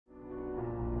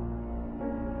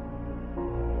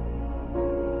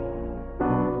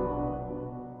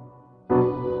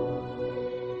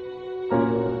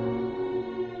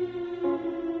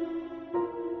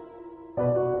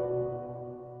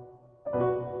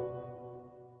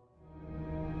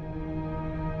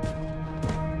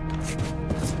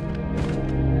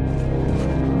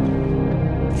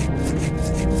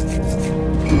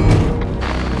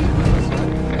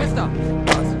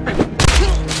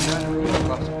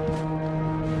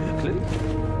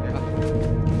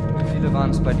viele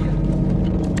waren es bei dir?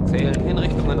 Zählen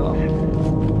Hinrichtungen auf?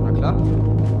 Na klar.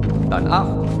 Dann 8.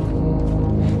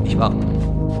 Ich warte.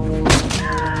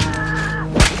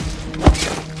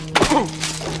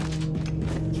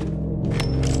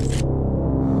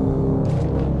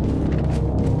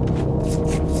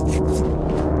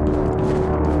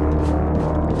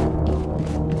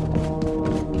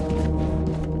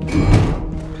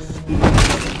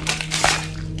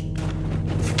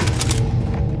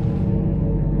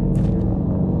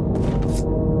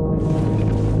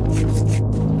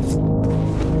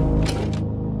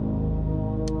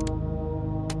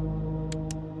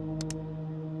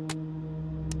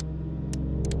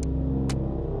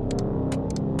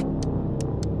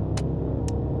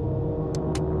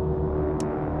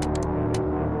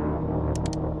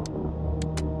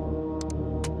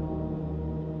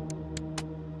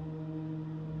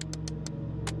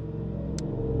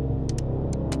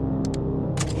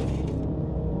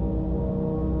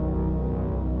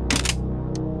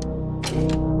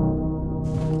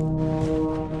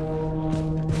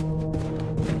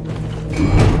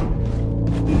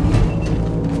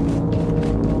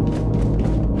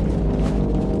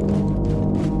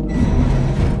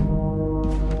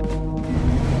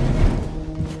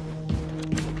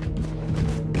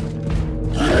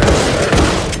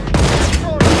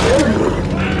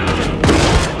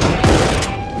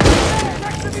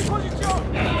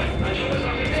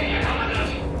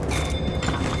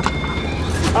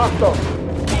 Achtung!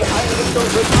 Die Einrichtung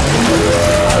wird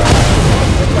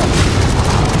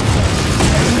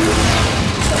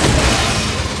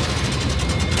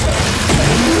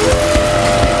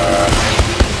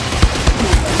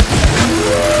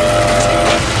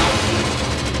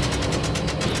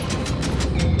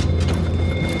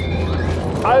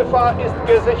Alpha ist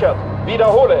gesichert.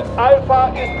 Wiederhole, Alpha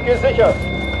ist gesichert.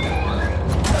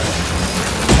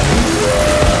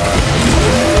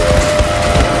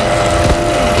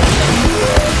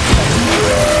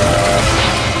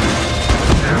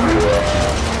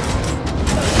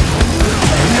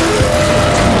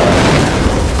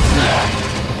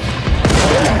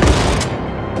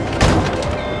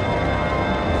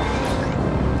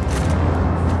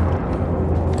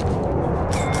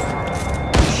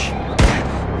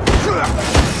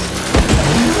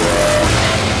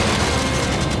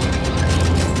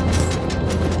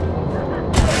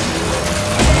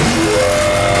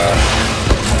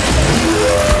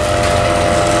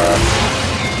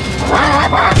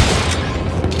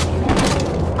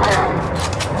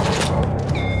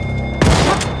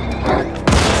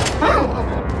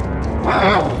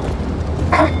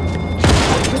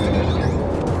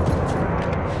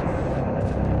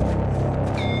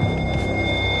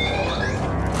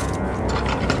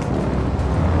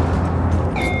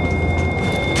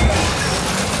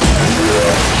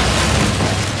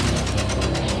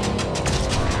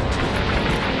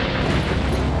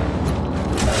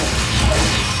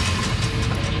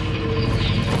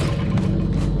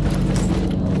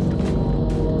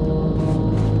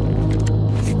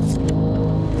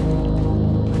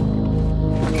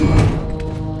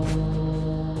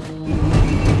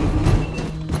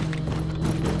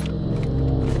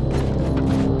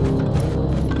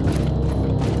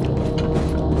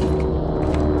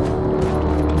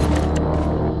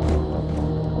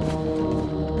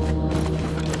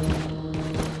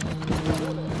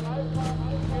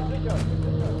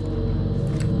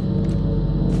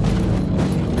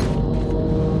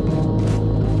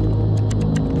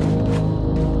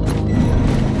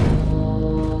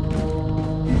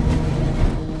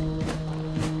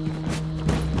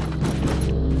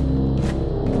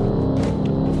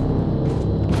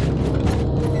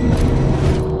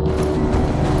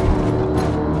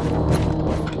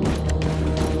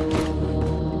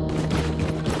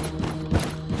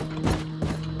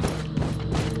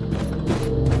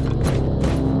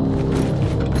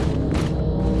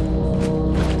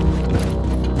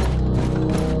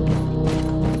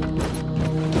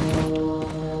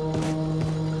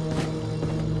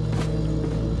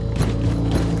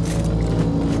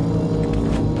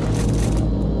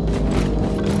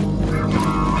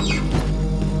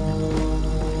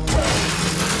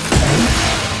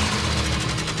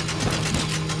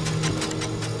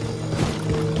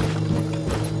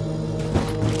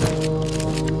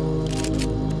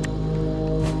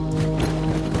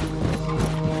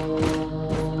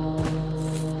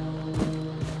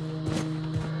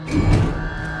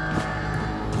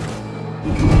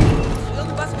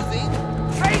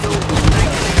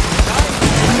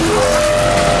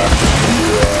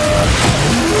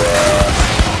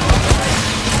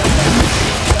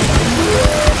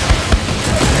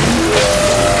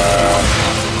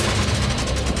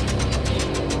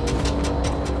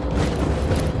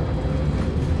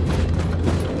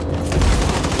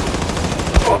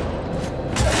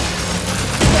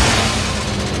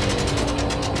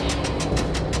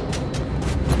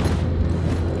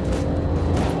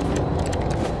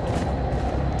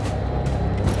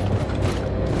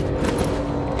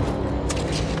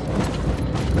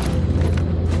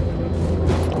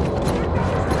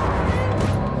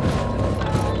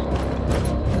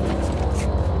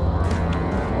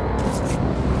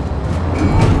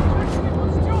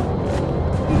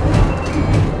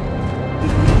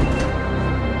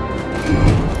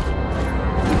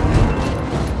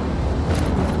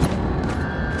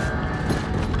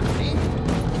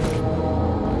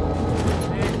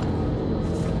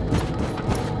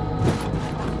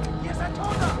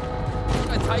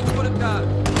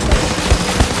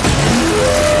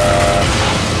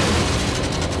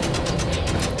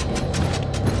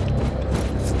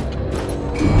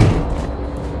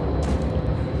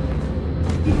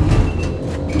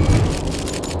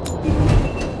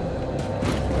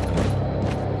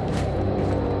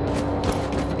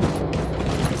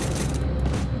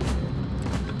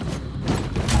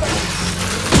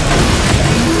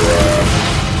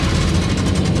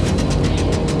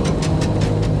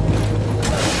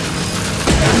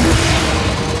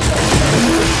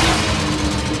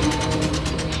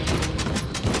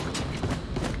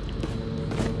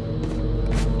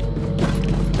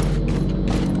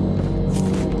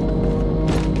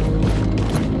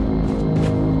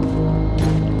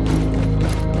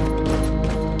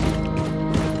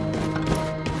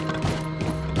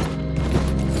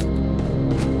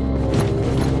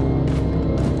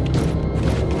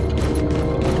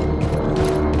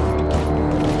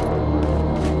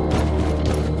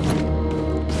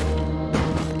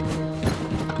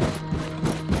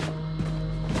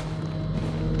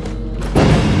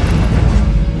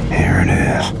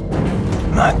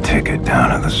 my ticket down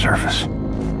to the surface.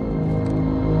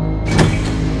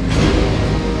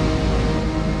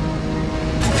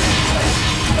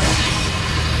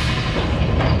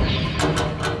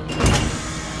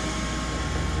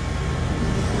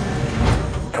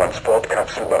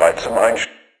 Transportkapsel bereit zum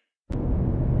Einsteigen.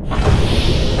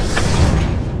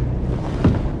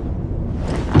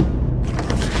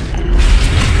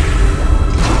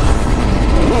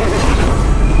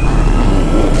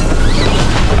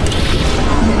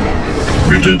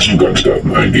 Bitte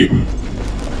Zugangsdaten eingeben.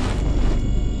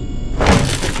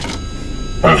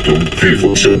 Achtung,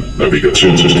 Fehlfunktion.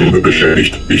 Navigationssysteme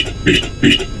beschädigt. Nicht.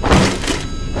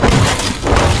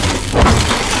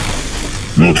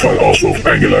 Notfallausruf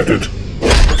eingeleitet.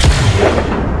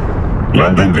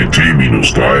 Landung in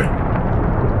T-3,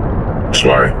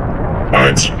 2,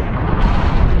 1.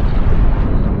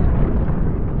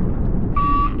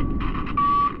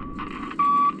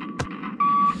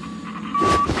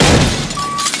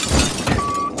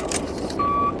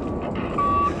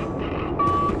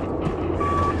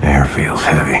 Air feels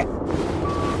heavy.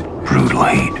 Brutal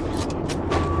heat.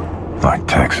 Like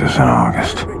Texas in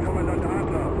August.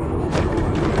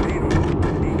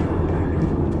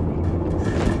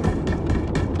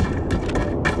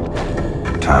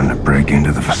 Time to break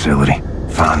into the facility,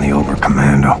 find the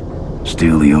Oberkommando,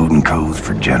 steal the Odin codes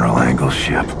for General Engel's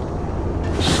ship.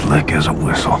 Slick as a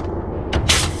whistle.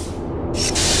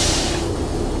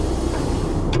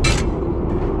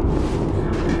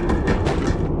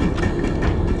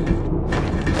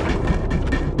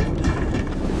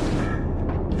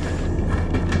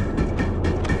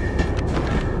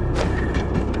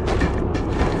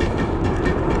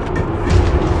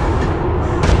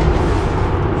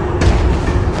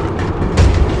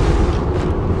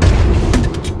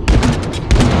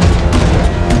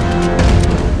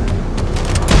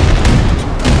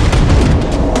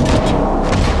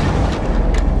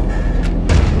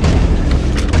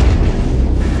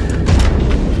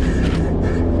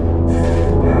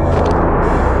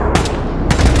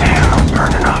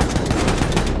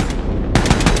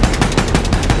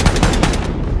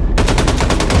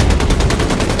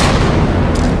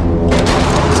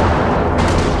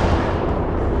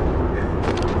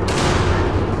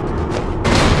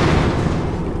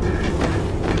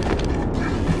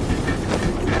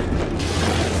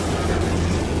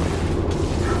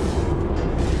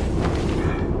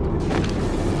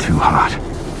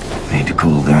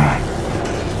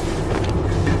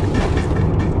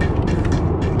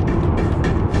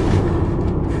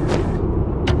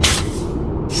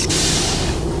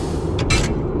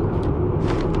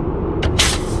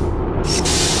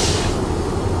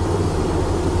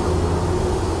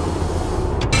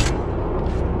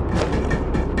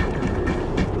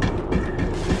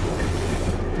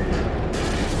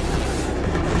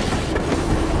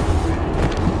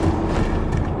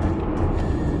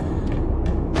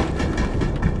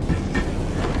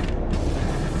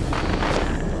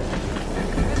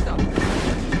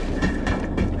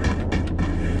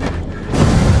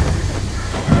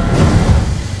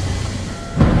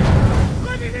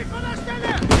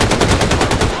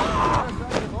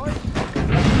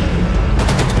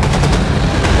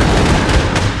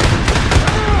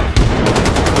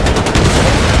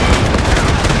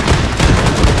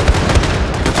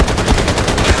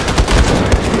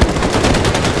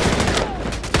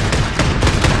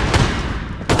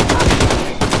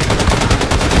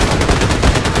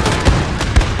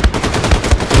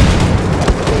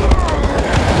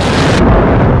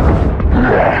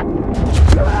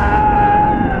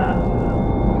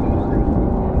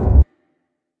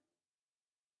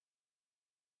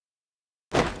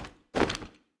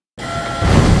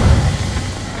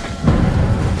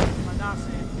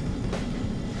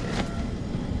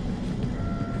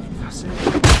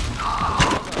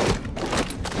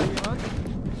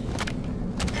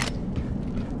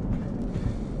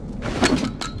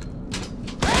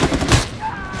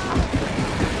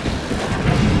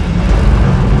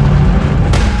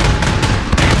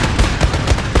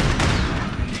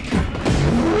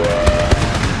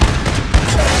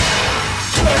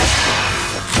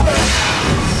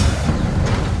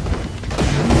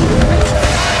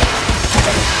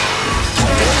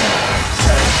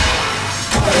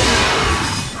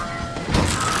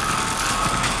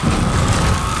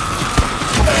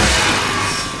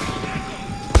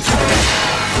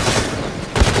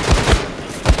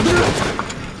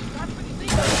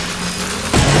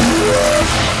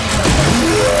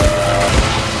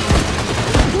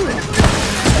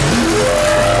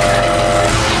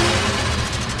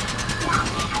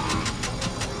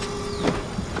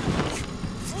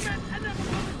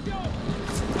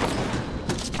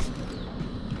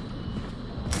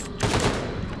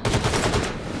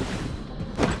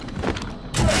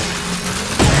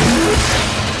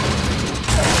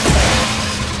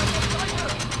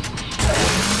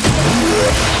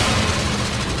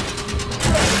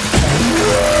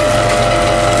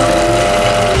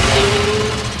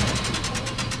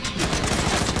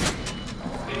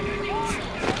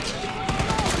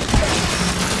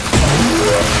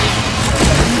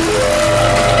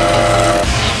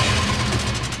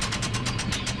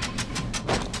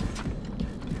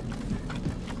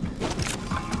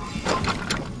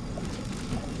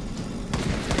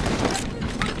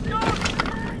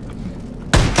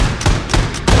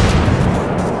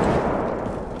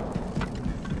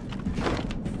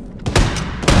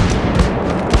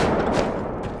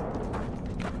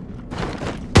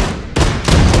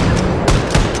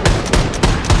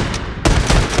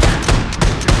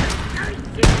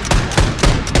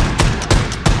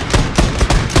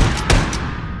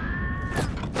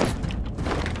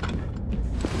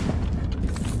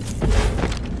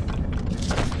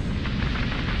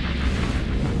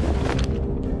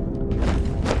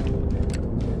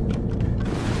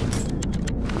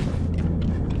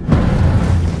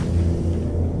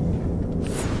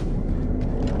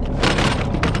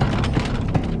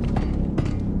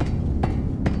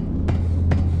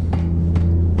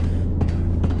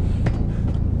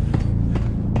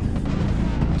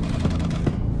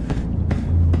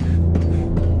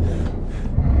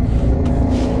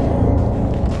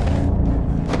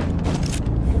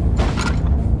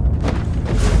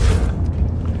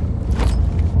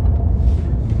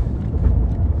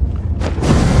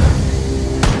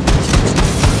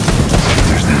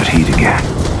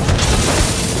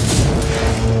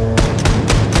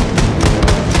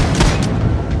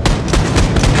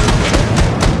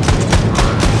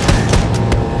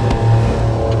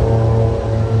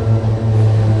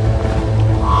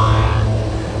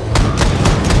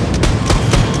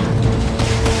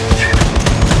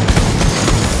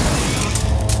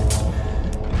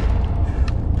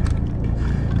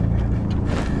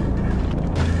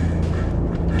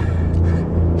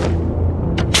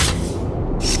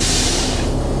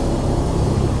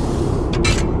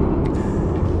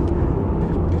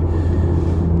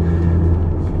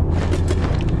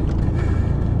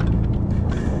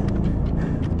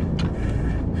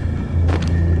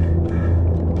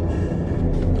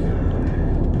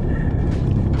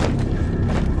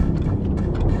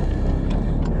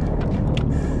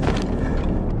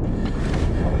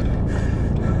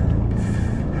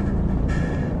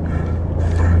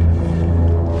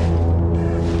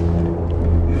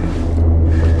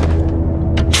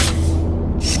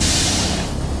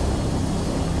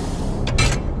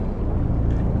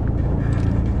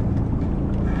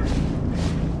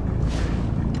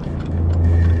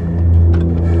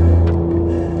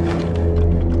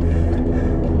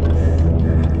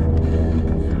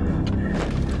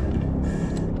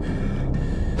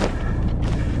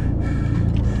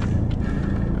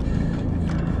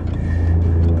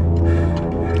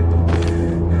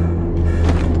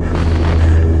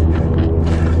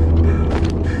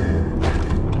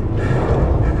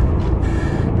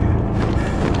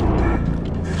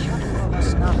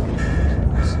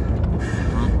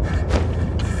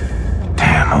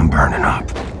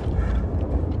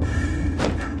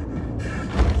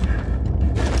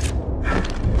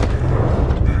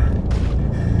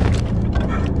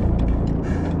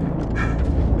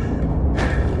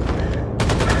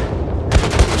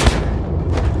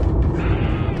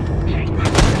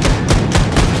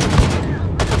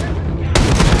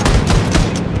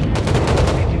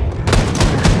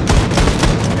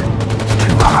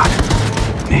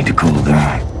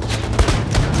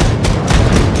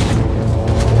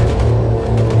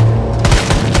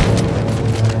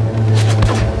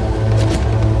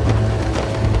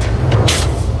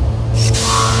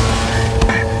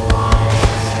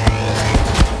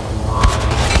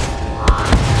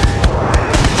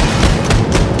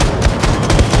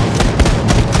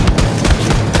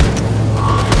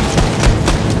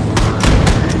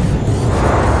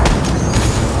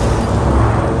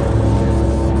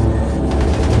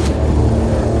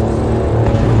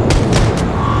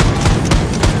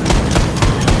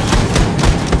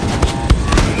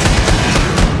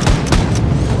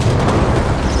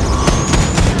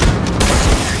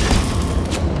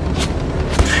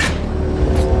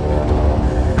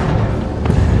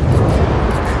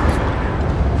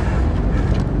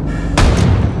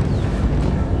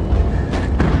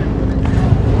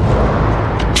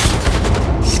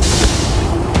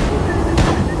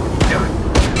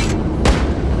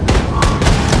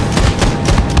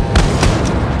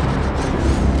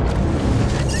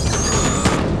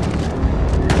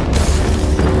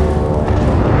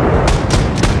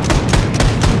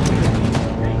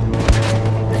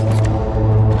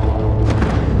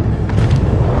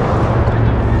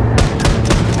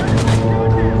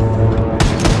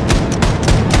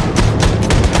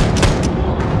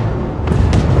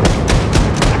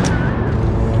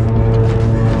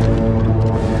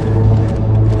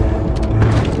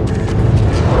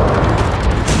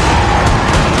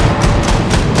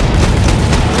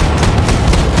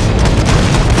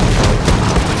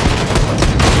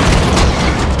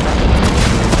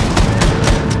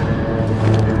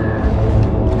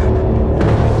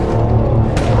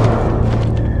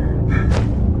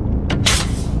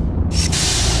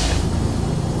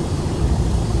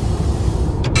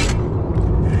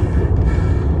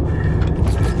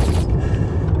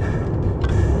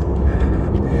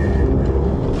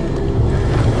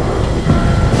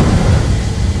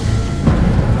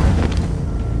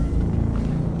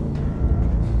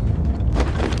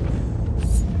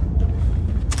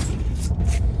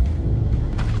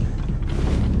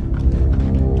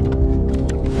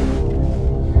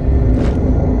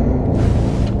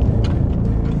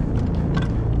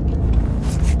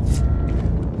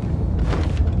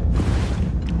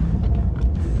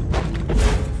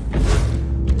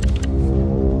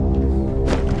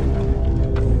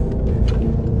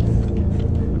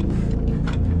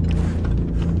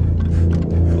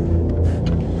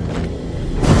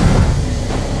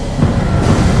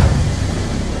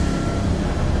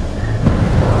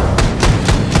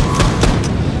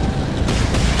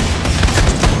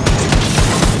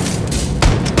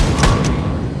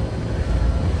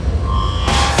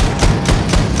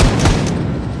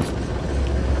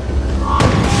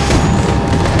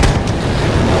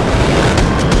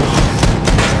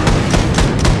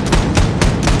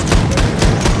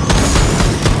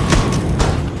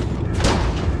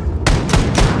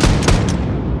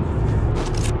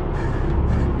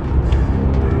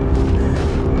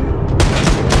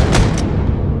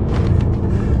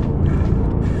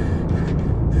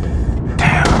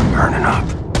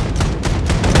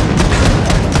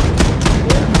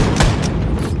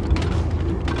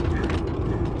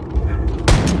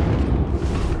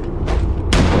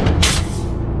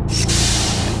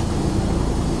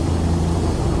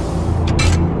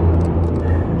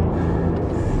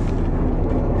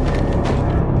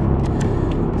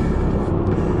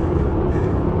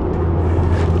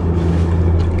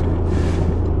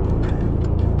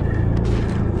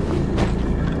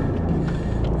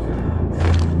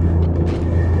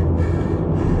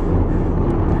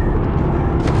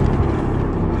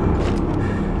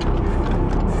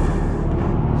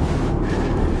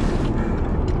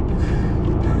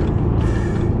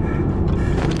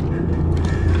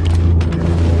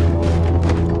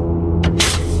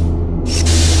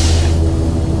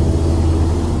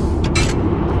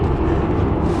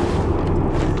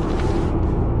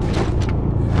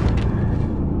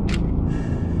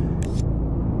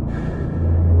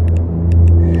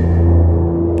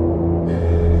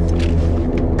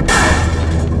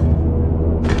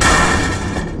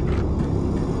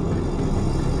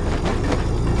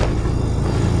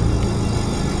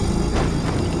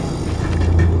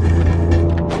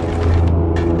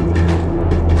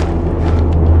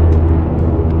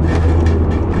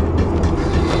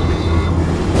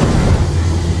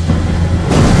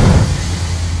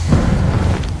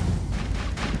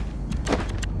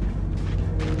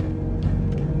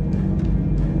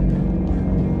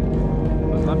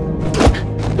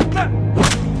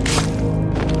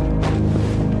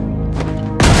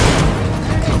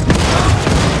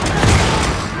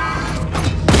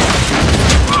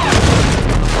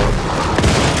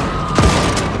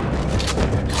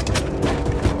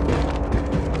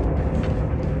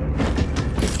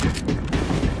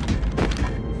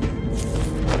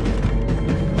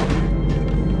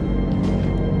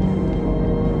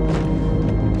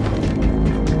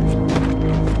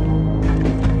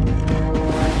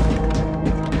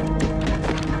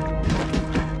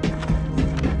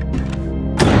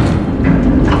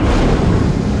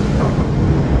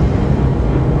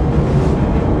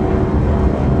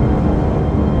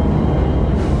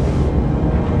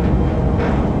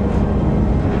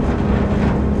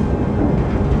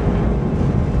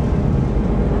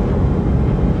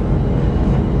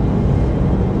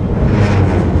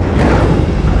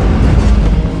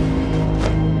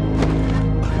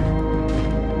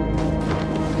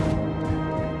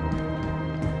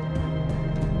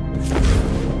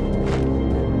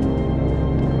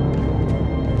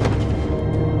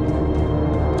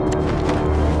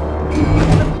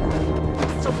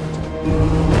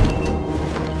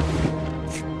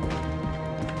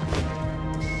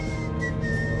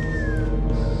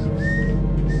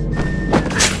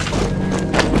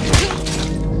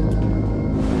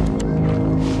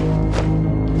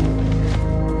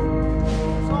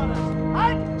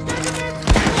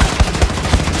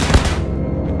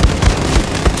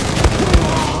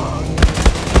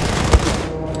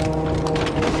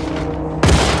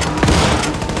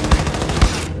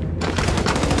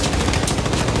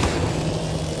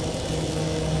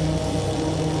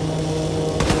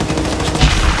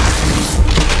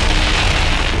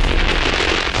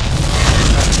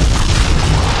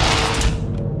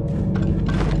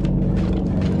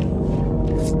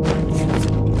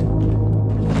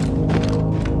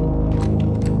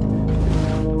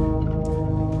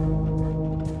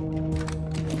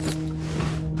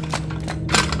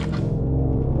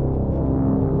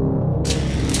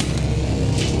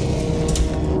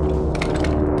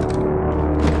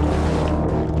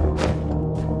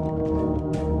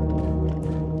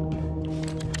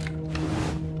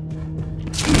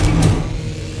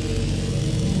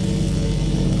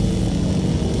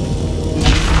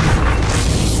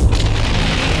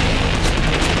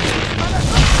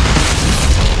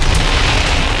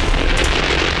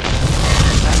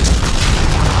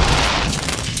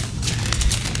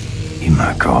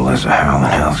 was a howling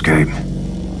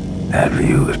hellscape. That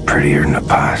view was prettier than a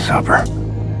pie supper.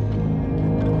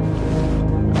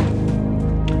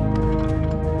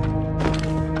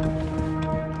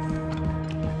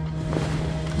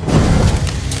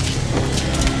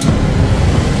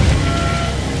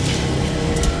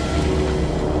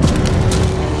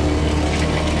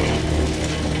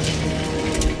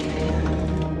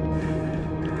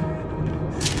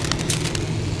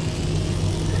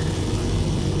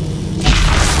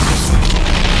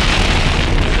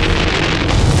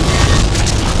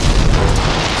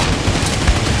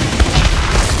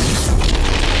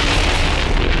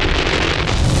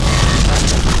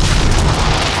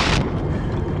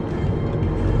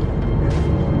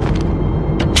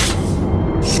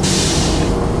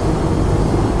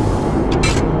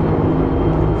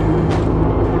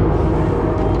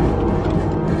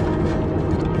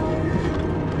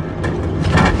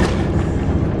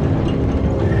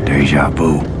 Deja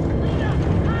vu.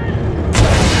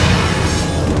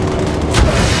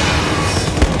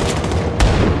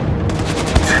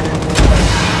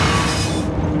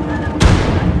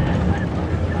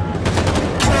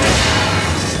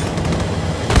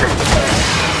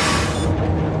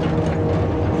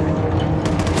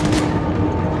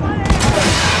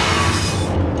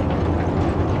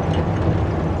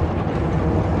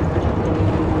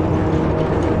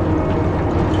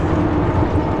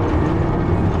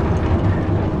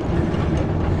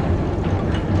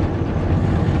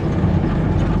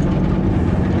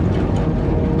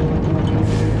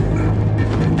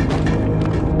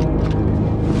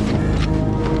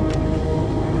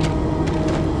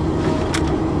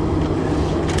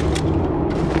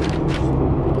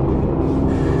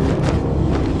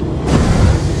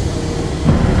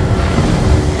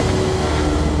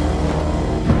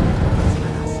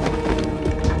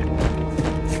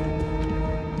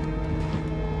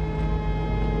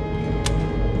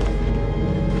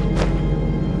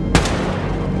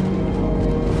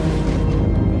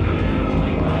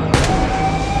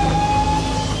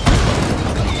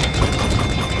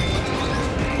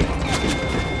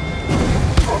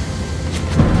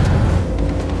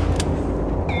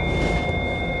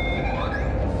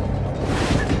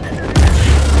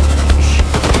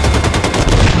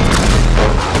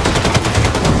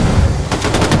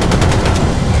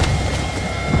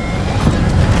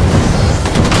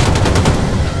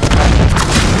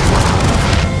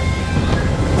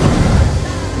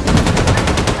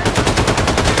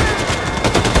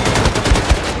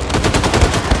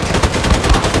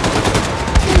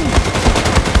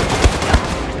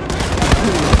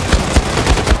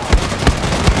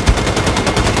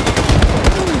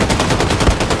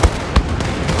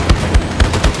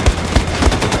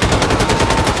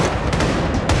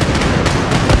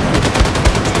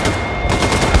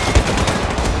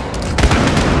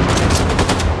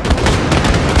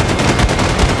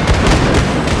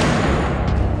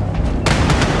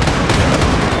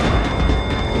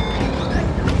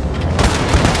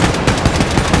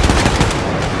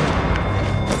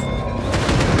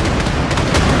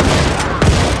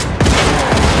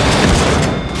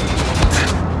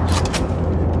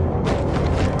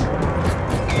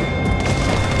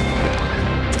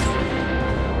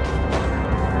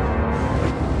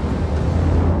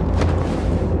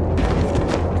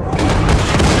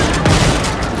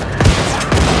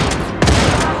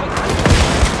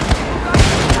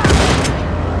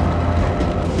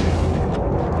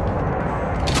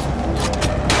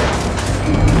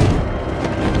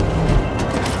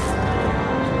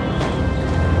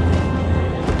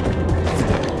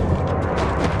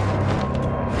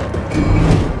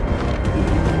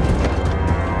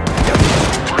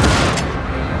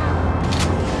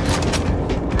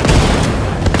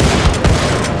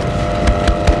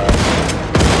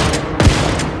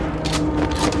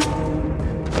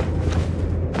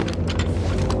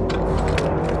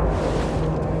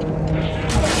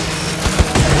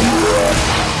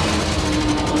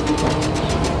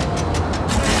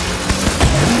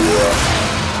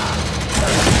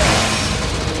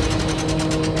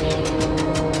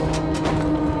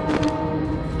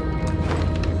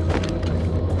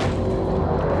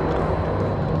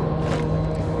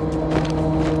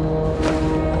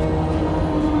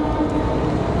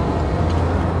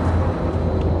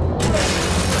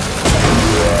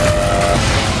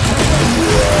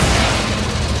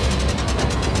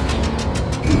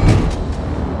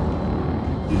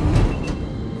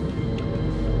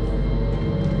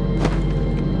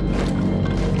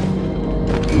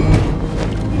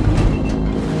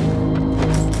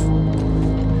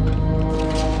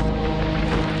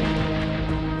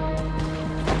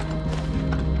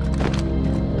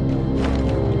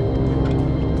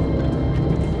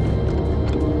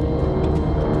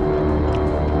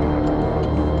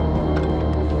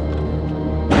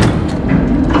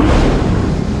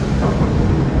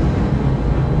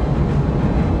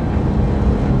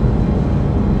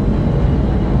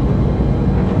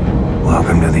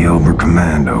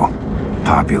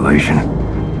 population.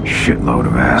 Shitload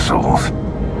of assholes.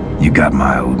 You got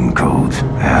my Odin codes,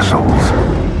 assholes.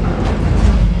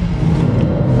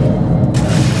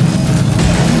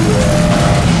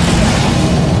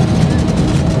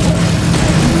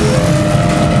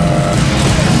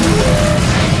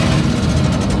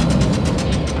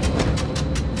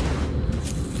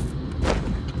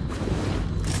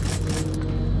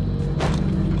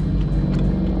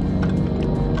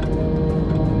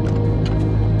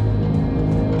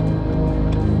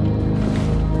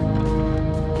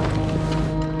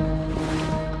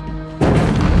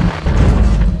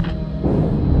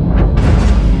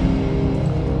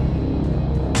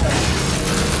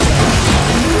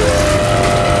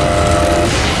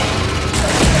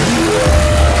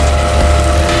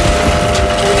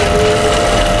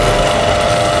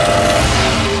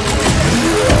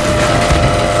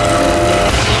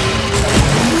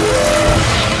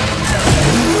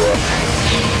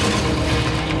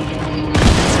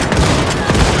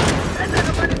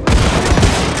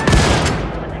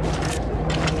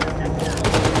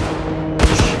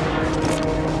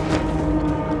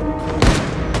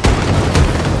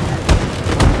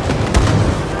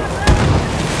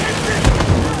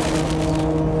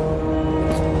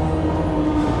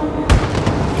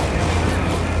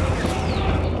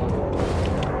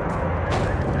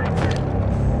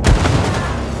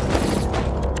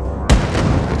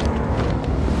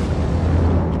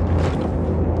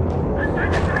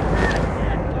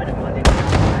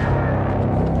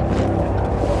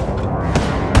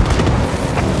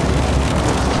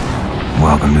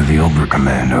 Welcome to the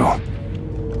Oberkommando.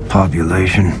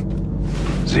 Population,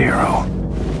 0.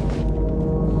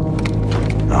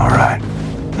 Alright,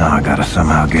 now I gotta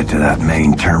somehow get to that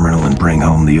main terminal and bring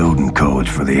home the Odin codes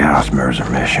for the Ausmerzer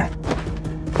mission.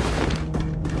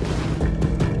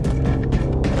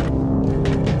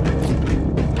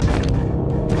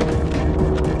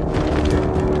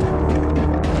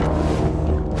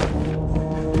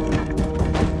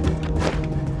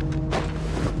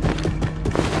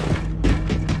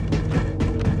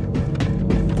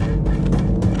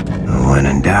 When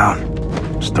in doubt,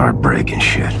 start breaking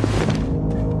shit.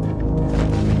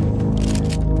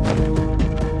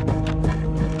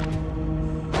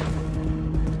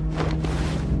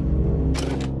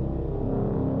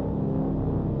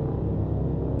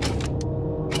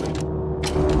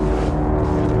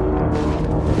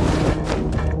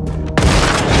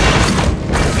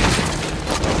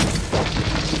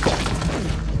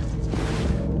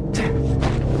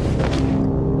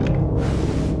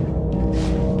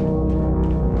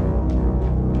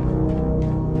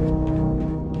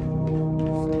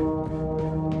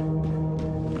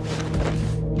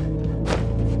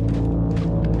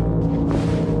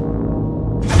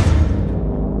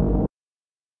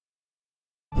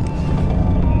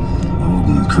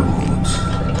 Codes.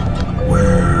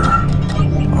 Where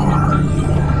are you?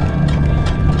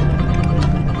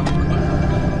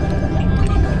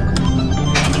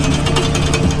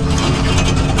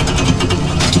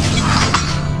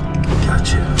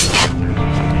 Gotcha.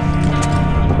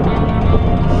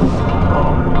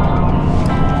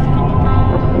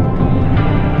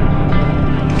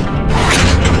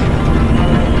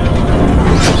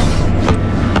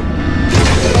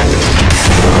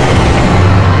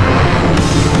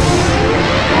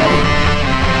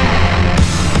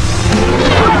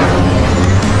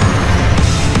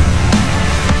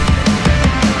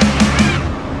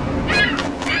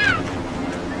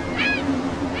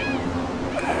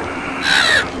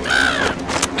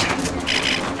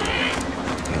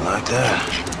 Like that,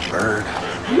 bird.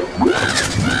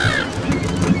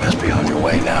 Must be on your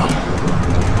way now.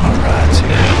 All right, see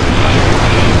you.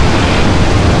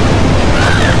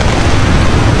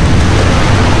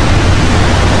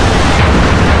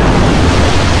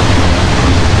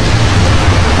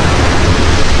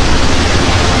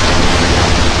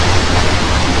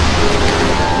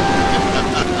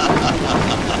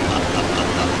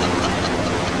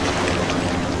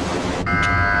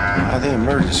 Why are the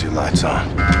emergency lights on?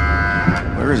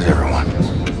 Where is everyone?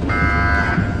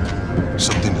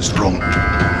 Something is wrong.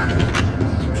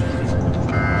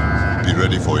 Be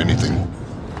ready for anything.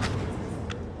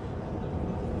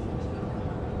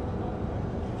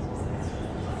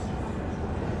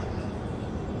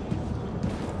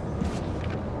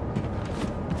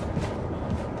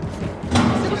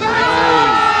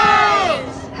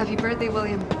 Happy birthday,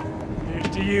 William. Here's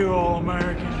to you,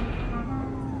 All-American.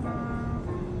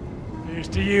 Here's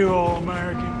to you,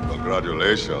 All-American.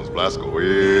 Congratulations,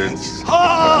 Blazkowicz.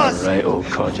 Right, old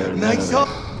codger. Nice.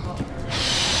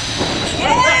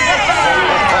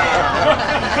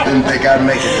 Didn't think I'd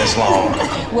make it this long.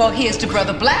 Well, here's to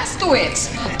Brother Blazkowicz,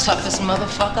 toughest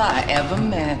motherfucker I ever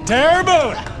met.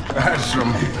 Terrible! That's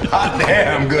some hot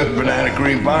damn good banana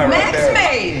cream pie right there.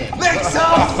 Max made it. Next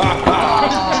sauce!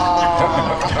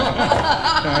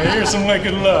 Now, here's some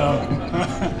wicked love.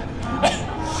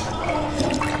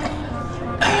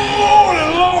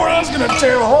 Lord, that's gonna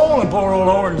tear a hole in poor old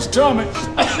Horton's tummy.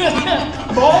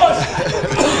 Boys!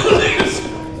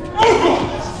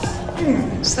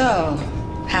 So,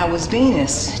 how was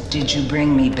Venus? Did you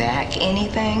bring me back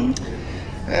anything?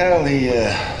 Well,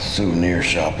 the souvenir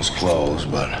shop was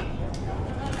closed, but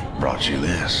brought you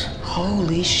this.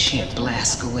 Holy shit,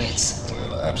 Blazkowicz.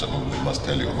 Well, I absolutely must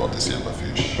tell you about the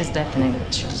silverfish. It's definitely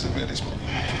true. It's a very small.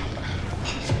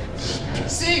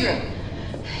 Seagram!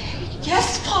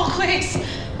 Yes, Blazkowicz!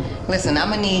 Listen, I'm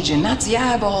gonna need your Nazi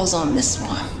eyeballs on this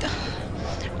one.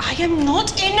 I am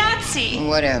not a Nazi.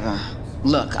 Whatever.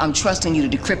 Look, I'm trusting you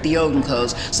to decrypt the Odin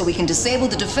codes so we can disable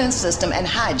the defense system and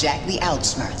hijack the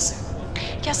Outsmarts.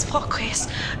 Yes, Blazkowicz.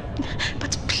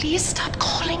 But please stop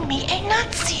calling me a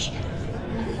Nazi.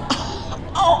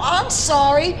 Oh, I'm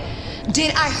sorry.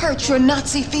 Did I hurt your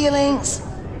Nazi feelings?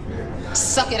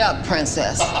 Suck it up,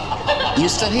 princess. You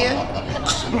still here? No,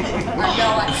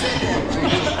 I said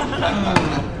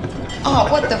that. Oh,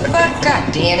 what the fuck?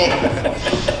 God damn it.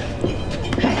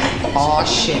 Oh,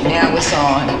 shit, now it's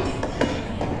on.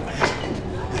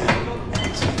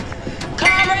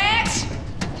 Comrades,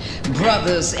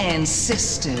 brothers and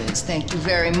sisters, thank you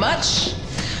very much.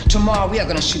 Tomorrow we are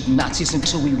gonna shoot Nazis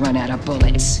until we run out of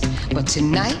bullets. But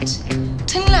tonight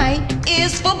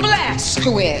is for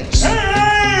Blazkowicz.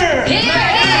 Hey!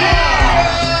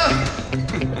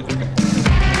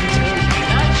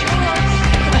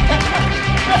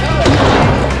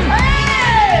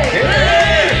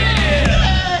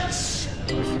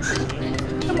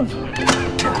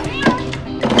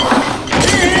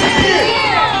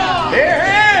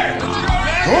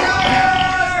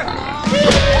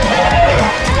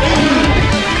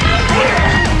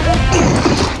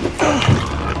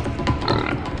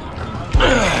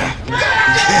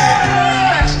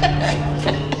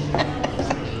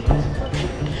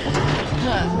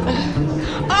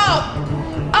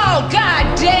 Oh,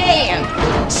 god damn!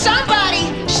 Somebody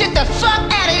shit the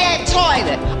fuck out of that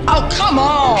toilet! Oh, come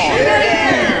on!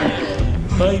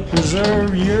 May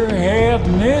preserve your health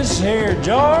in this here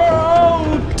jar.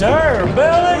 Oh,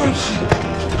 belly.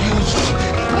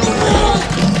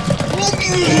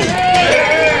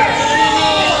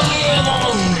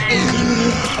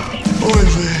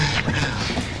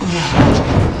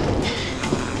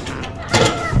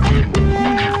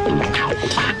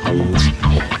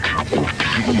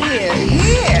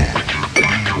 Here.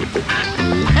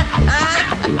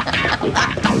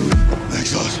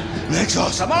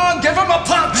 Nexus! Come on, give him a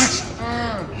punch!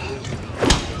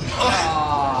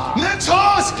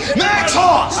 Nexus!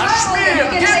 Nexus! A schmear!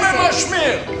 Give him a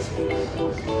schmear!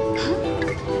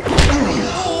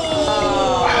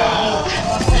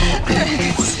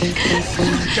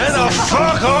 Get the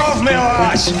fuck off me,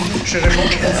 lass! Should have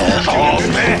get off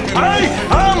me! Hey,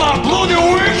 I'm a bloody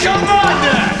weak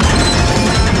commander!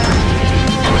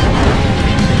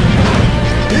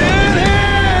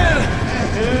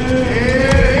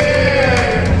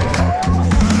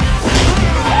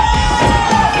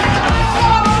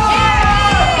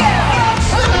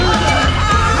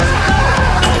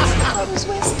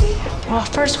 Well,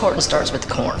 first Horton starts with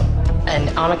corn.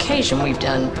 And on occasion we've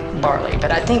done barley, but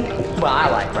I think, well, I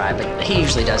like rye, but he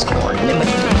usually does corn. And then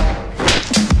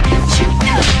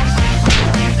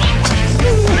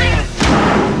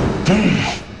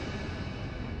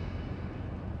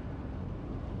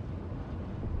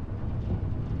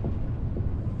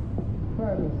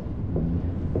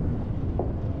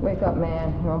Wake up,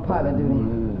 man. You're on pilot duty.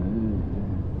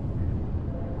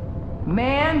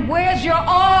 Man, where's your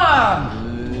arm?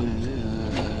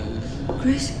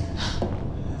 Chris,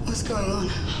 what's going on?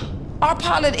 Our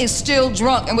pilot is still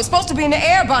drunk, and we're supposed to be in the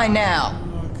air by now.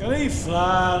 Can he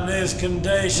fly in this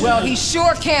condition? Well, he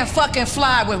sure can't fucking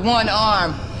fly with one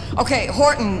arm. Okay,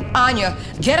 Horton, Anya,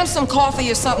 get him some coffee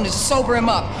or something to sober him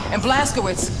up. And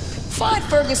Blazkowicz, find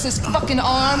Fergus's fucking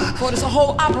arm before this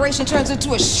whole operation turns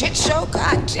into a shit show.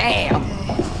 God damn.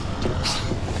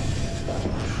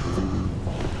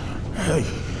 Hey.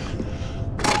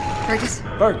 Fergus?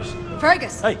 Fergus.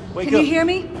 Fergus! Hey, wake Can up. you hear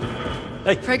me?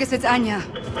 Hey. Fergus, it's Anya.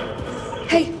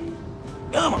 Hey.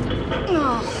 Come on.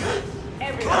 Oh.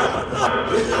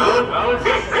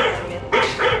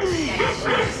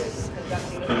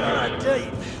 I tell you,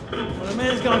 when a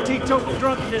man's gone teetotal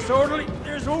drunk and disorderly,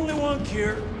 there's only one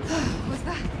cure. What's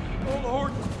that? Old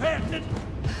Horton's patented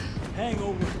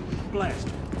hangover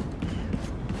blaster.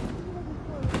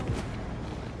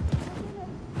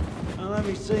 Let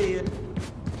me see it.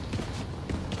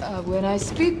 When I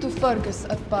speak to Fergus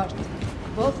at party,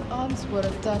 both arms were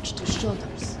attached to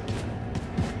shoulders.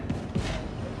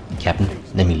 Captain,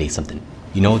 let me lay something.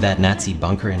 You know that Nazi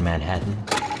bunker in Manhattan?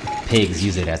 Pigs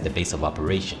use it as the base of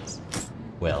operations.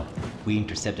 Well, we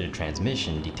intercepted a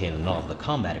transmission detailing all of the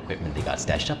combat equipment they got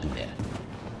stashed up in there.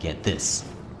 Get this.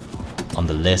 On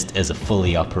the list is a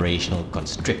fully operational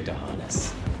constrictor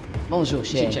harness. Bonjour, You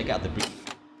should cher. check out the brief.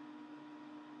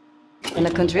 And a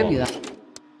contributor.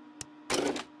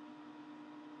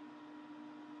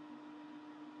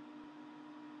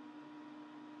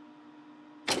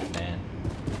 Man,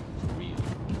 for real.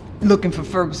 Looking for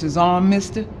Fergus's arm,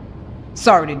 mister?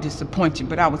 Sorry to disappoint you,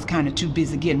 but I was kind of too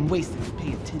busy getting wasted to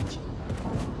pay attention.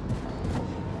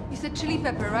 You said chili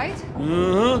pepper, right?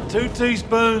 2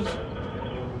 teaspoons.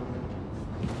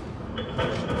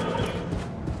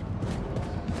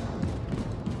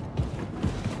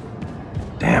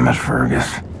 Damn it,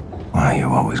 Fergus. Why you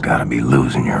always gotta be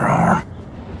losing your arm?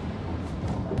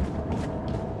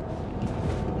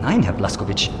 Nein, Herr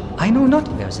Blazkowicz. I know not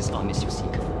where this arm is you seek.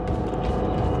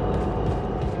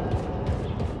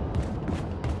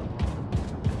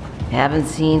 Haven't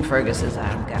seen Fergus's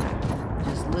arm, guy.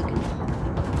 Just looking.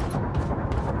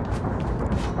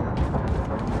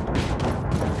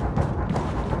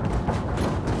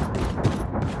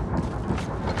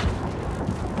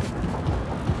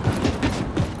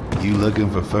 You looking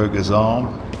for Fergus'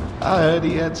 arm? I heard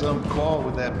he had some quarrel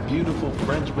with that beautiful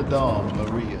French madame,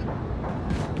 Maria.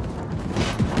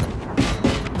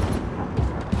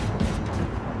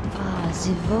 Ah,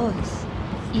 the voice.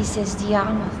 He says the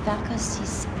arm of Fergus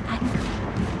is angry.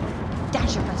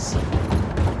 Dangerous.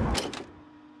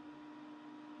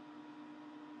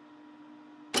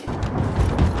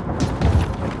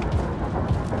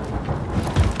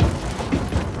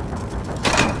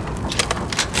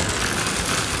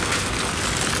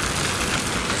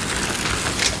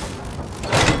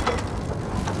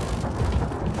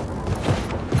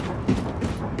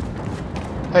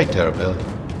 Hey, Terrabelli.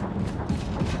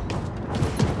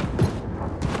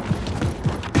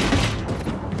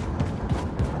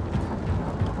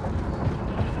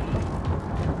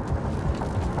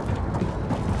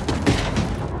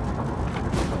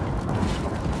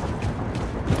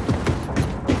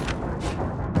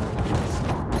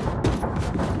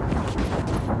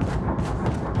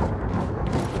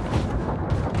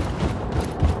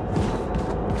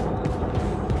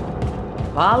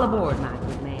 All aboard, my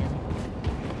good man.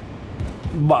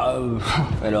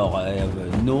 Alors, I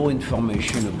have no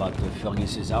information about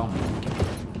Fergus's arm.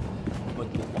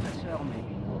 But the professor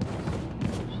maybe knows.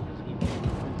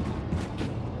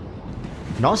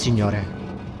 No, signore.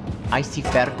 I see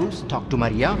Fergus talk to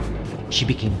Maria. She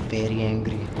became very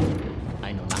angry.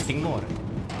 I know nothing more.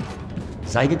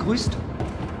 Sei gegrüßt.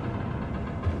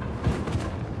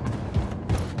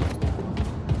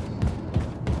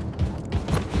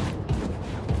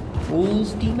 Full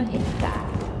steam ahead, guy.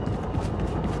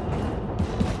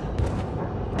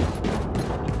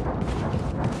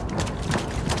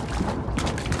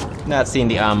 Not seen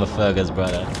the arm of Fergus,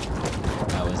 brother.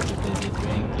 I was too busy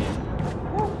drinking.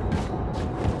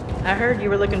 I heard you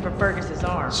were looking for Fergus's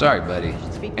arm. Sorry, buddy.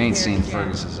 Ain't seen Jack.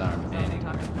 Fergus's arm any.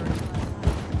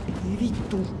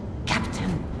 Vito,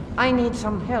 Captain, I need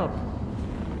some help.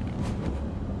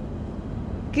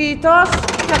 Kiitos,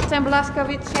 Captain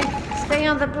Blazkowicz. Stay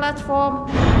on the platform.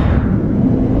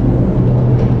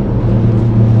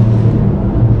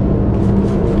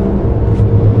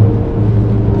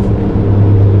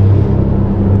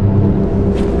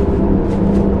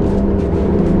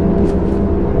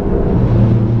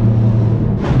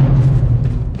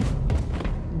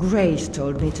 Grace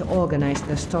told me to organize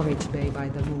the storage bay by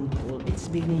the moon pool. It's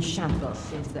been in shambles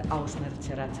since the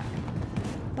Ausmerzer attack.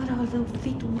 But although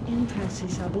Vitum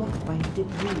entrances are blocked by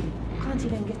debris, can't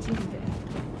even get in there.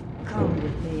 Come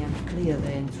with me and clear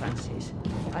the entrances.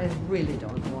 I really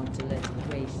don't want to let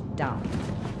Grace down.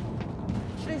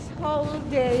 This whole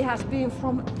day has been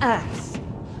from us.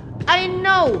 I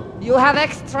know you have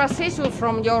extra sizzle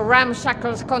from your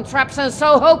ramshackle contraption,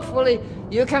 so hopefully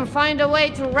you can find a way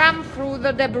to ram through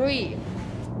the debris.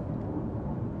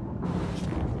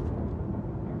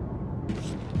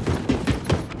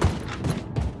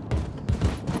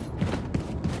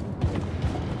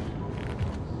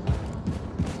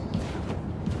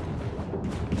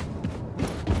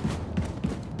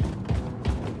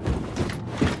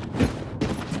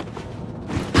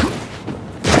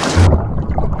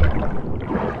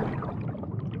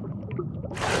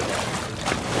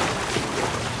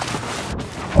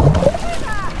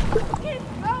 Keep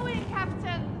going,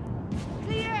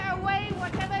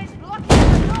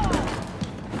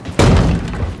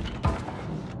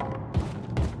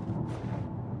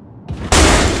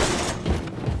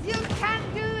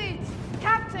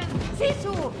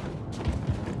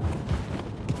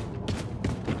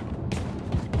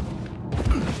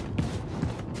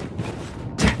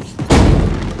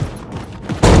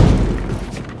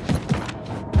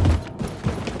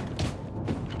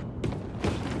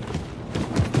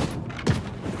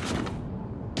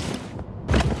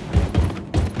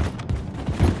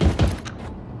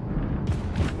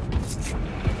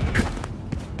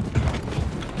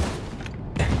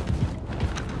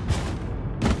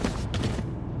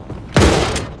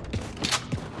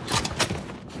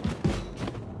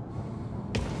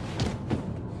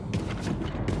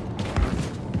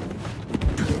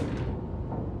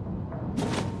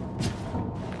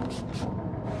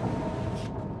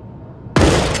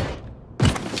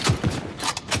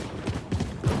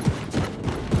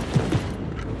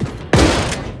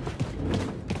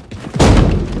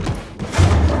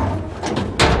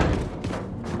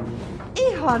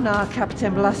 now,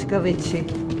 Captain Blazkowicz.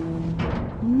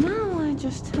 Now I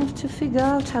just have to figure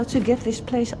out how to get this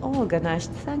place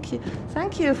organized. Thank you.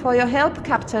 Thank you for your help,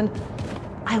 Captain.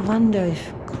 I wonder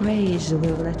if Grace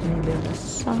will let me build a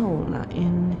sauna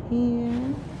in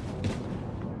here.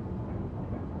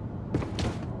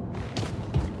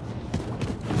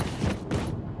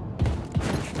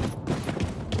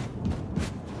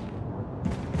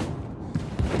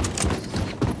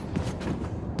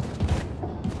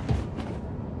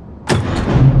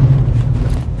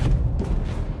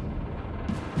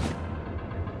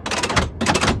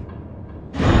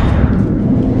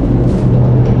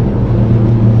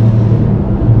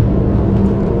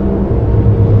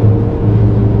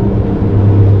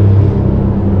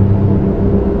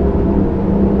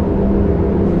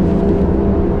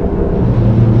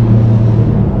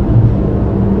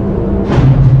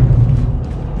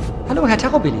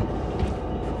 Billy.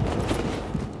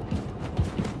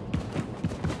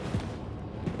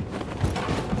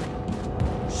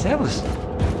 Servus.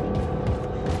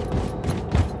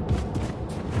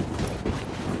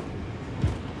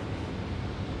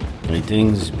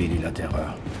 Greetings, Billy la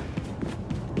Terreur.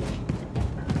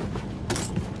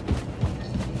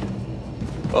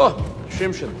 Oh,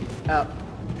 Shimshin.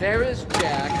 Paris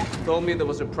Jack told me there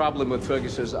was a problem with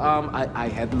Fergus's arm. I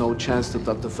had no chance to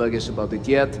talk to Fergus about it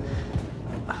yet.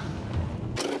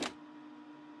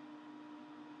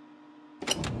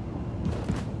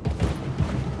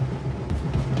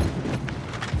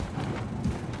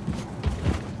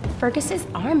 Fergus's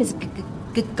arm is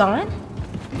gone?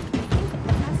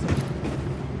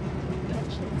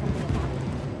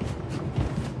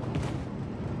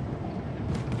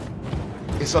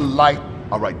 It's a light.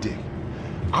 All right, Dick.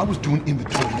 I was doing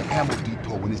inventory in the ammo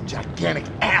depot when this gigantic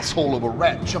asshole of a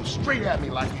rat jumped straight at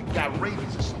me like he got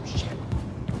rabies or some shit.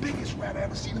 Biggest rat I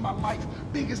ever seen in my life.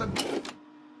 Big as a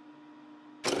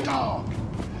dog.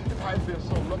 If I had been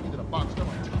so lucky that a box got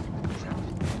my tongue in the trap,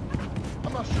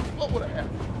 I'm not sure what would have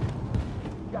happened.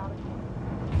 Got it.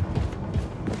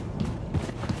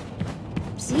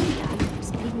 See, I was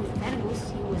speaking with Fergus.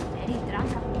 He was very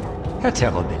drunk after that. Herr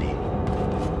Terror, Billy.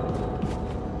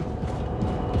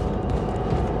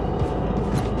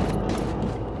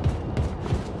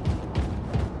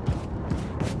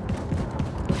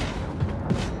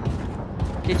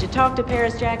 Did you talk to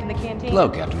Paris Jack in the canteen? Hello,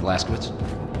 Captain Blazkowicz.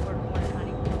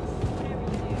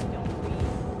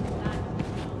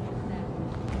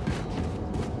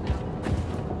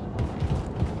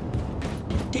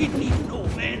 Didn't even know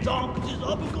man's arm could just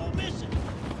up and go missing.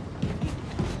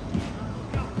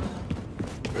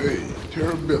 Hey,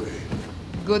 Terror Billy.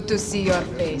 Good to see your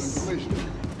face.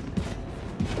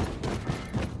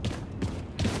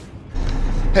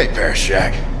 Hey, Paris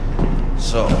Jack.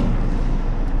 So,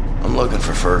 I'm looking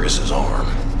for Fergus's arm.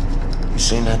 You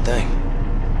seen that thing?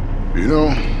 You know,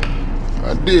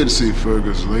 I did see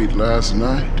Fergus late last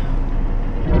night.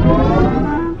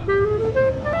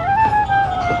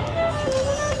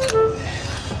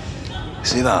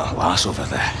 See that lass over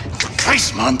there?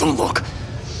 Christ, man, don't look.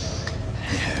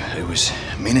 Yeah, I was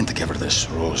meaning to give her this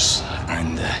rose,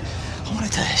 and I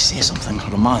wanted to say something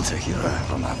romantic. You're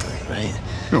romantic, right?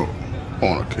 No,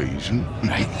 on occasion.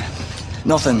 Right.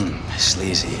 Nothing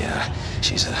sleazy.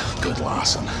 She's a good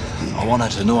lass, and I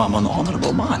wanted to know I'm an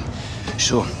honourable man.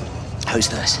 So, how's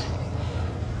this?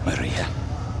 Maria,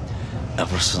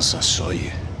 ever since I saw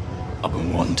you, I've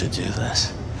been wanting to do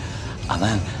this. And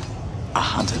then I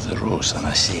handed the rose and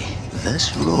I say,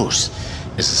 this rose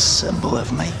is a symbol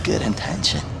of my good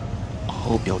intention. I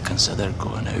hope you'll consider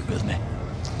going out with me.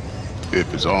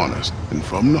 If it's honest and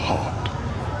from the heart,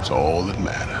 it's all that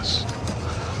matters.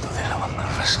 I'm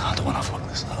nervous. I don't want to fuck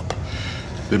this up.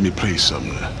 Let me play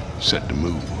something to set the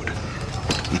mood.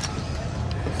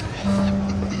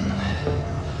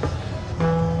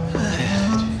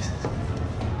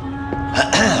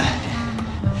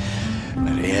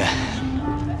 Maria,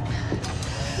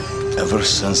 ever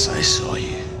since I saw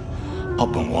you,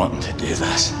 I've been wanting to do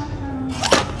this.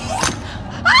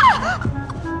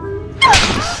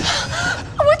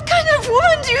 What kind of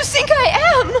woman do you think I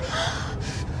am?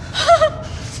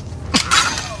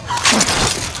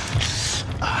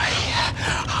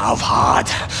 I've had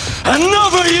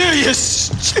enough of you, you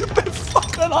stupid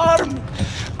fucking arm.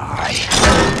 I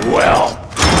will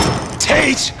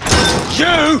teach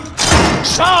you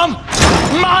some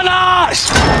manners.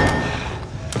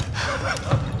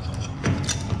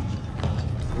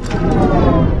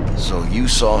 So you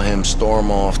saw him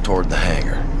storm off toward the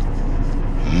hangar?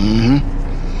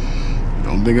 Mm-hmm.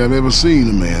 Don't think I've ever seen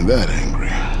a man that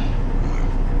angry.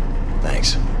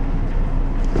 Thanks.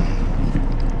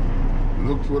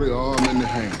 Look for the arm in the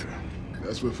hangar.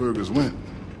 That's where Fergus went.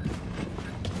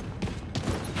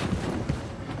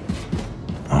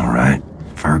 All right.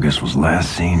 Fergus was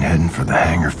last seen heading for the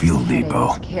hangar fuel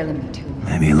depot.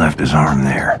 Maybe he left his arm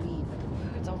there.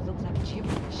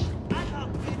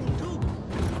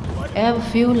 Ever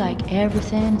feel like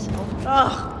everything's over?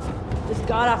 Ugh! This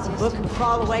god-awful book can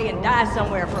crawl away and die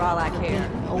somewhere for all I care.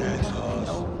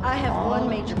 I have one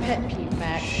major pet peeve,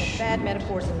 Max, with bad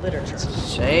metaphors in literature.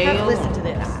 Have to listen to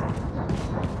this.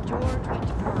 George went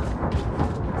to Pearl.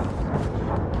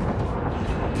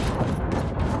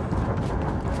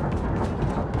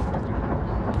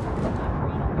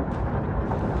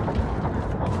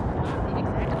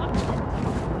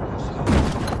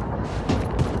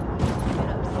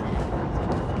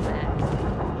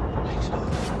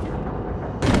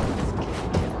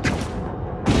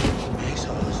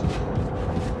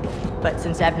 But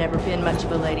since I've never been much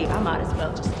of a lady, I might as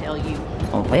well just tell you.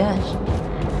 Oh, yes.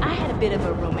 I had a bit of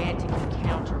a romantic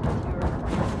encounter with your...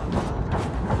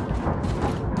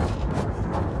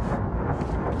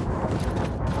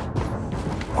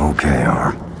 Okay,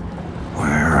 Arm.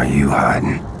 Where are you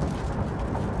hiding?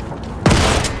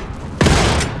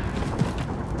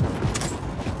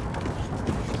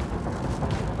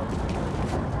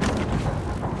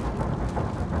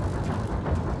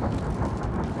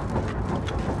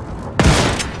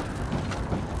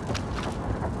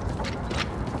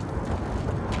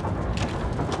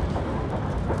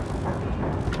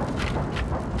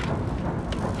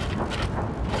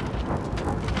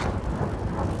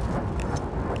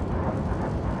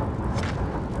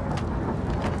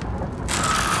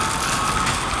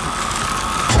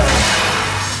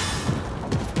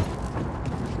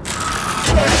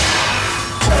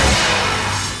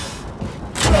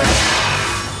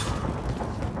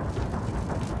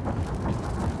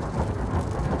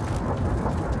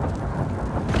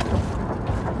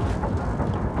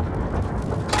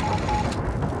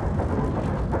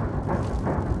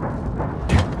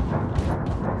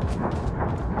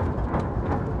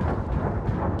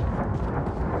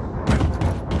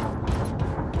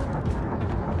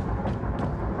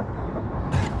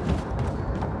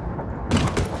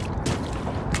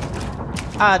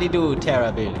 Howdy do,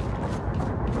 Terrabili.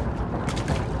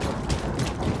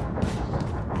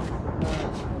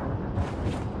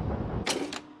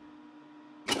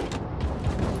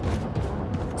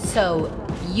 So,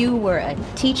 you were a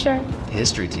teacher?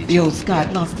 History teacher. The old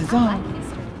Scot lost his arm.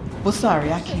 Well,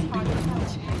 sorry, I can't do that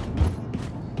much.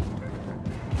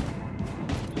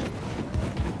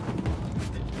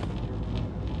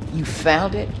 You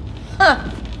found it?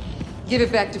 Huh! Give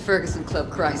it back to Ferguson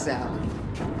Club, cries out.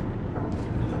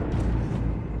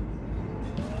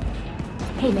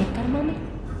 Hey, man, got a moment?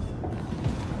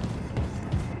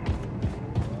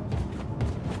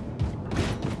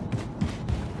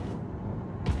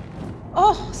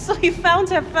 Oh, so you found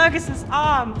her Fergus's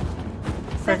arm.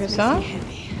 Fergus' arm?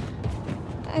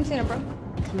 I ain't seen her, bro.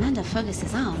 Commander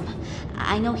Fergus's arm.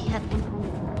 I know he had one.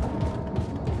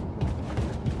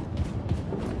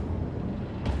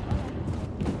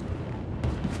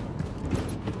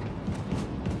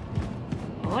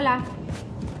 Hola.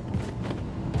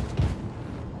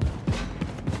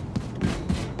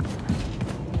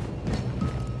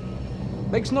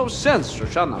 Makes no sense,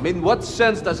 Shoshana. I mean, what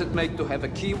sense does it make to have a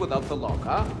key without the lock,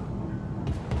 huh?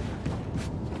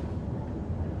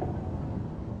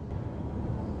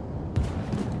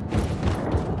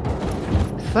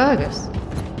 Fergus.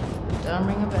 Don't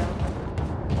ring a bell.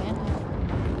 Can't help.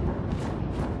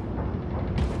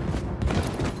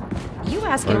 You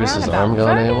asking Fergus's around about arm gone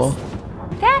Fergus?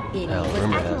 AWOL? That idiot Hell, was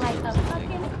rumor acting has like it a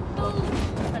fucking fool in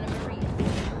front of Maria.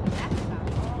 That's about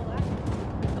all I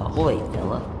know. Ahoy,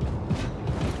 fella.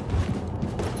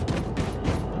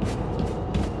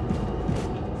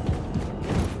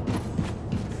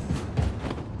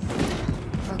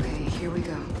 Okay, here we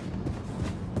go.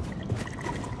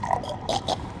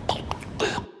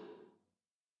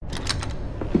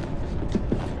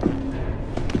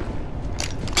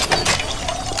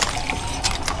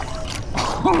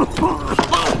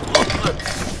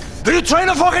 Are you trying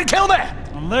to fucking kill me?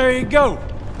 And there you go.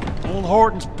 Old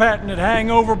Horton's patented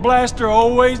hangover blaster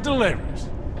always delivers.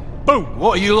 Boom!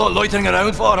 What are you lot loitering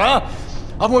around for, huh?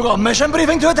 Haven't we got a mission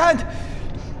briefing to attend?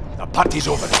 The party's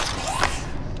over.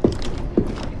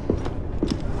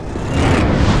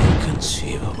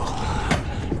 Inconceivable.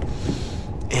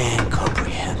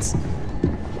 Incomprehensible.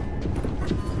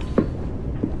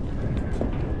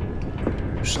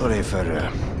 Sorry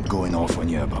for going off on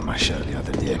you about my shirt the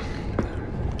other day.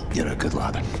 You're a good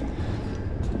lad.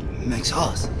 Makes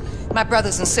us. My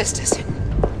brothers and sisters.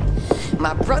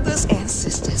 My brothers and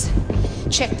sisters.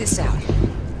 Check this out.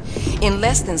 In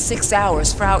less than 6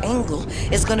 hours, Frau Engel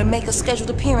is gonna make a scheduled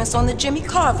appearance on the Jimmy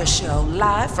Carver Show,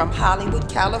 live from Hollywood,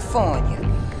 California.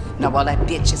 Now, while that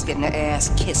bitch is getting her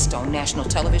ass kissed on national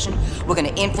television, we're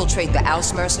gonna infiltrate the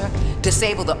Ausmercer,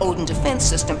 disable the Odin defense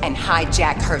system, and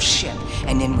hijack her ship.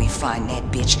 And then we find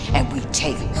that bitch and we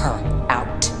take her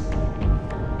out.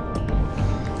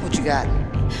 What you got?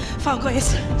 Frau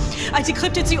Grace, I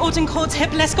decrypted the Odin codes Herr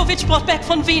Blazkowicz brought back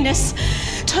from Venus.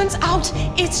 Turns out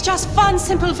it's just one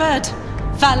simple word.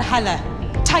 Valhalla.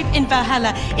 Type in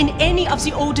Valhalla in any of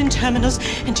the Odin terminals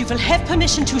and you will have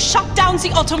permission to shut down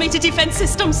the automated defense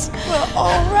systems. Well,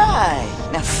 all right.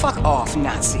 Now fuck off,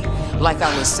 Nazi. Like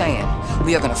I was saying,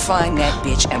 we are gonna find that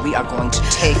bitch and we are going to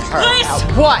take her out.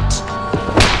 What?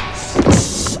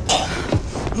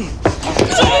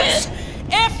 Don't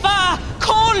ever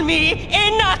call me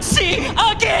a Nazi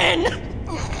again!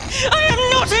 I am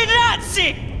not a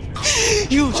Nazi!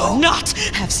 You do not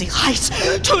have the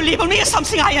right to label me as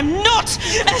something I am not,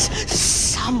 as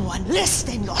someone less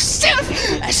than yourself,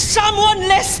 as someone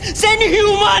less than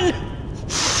human.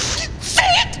 Say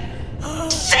it!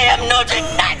 Say I'm not a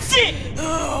Nazi!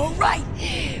 All right.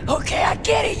 Okay, I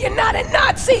get it. You're not a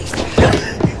Nazi.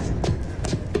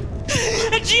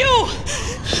 And you!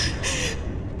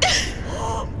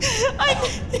 I'm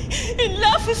in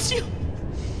love with you.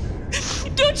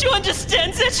 Don't you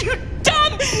understand that, you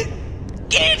dumb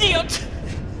idiot?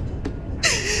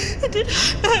 And it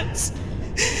hurts.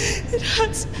 It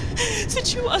hurts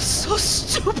that you are so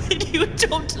stupid you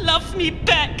don't love me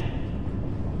back.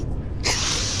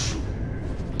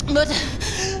 But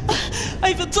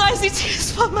I will dry the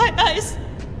tears from my eyes.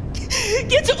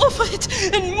 Get over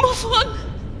it and move on.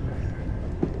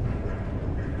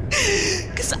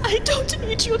 Because I don't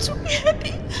need you to be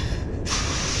happy.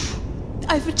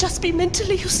 I will just be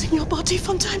mentally using your body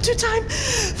from time to time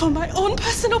for my own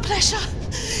personal pleasure.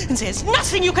 And there's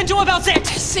nothing you can do about that.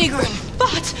 Sigrun.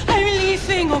 But I'm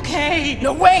leaving, okay?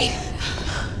 No, wait.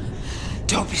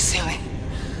 Don't be silly.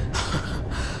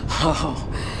 Oh,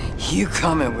 you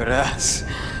coming with us.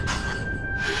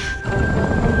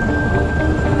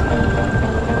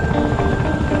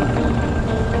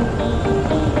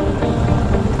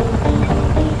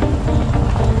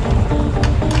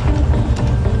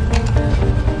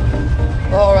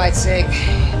 All right, Sig.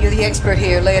 You're the expert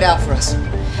here. Lay it out for us.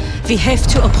 We have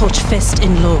to approach fast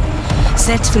and low.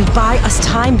 That will buy us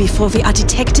time before we are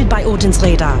detected by Odin's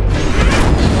radar.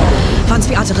 Once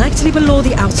we are directly below the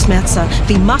Ausmerzer,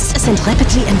 we must ascend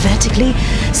rapidly and vertically.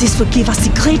 This will give us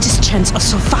the greatest chance of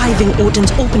surviving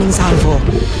Odin's opening salvo.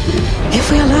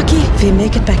 If we are lucky, we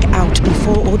make it back out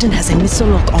before Odin has a missile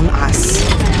lock on us.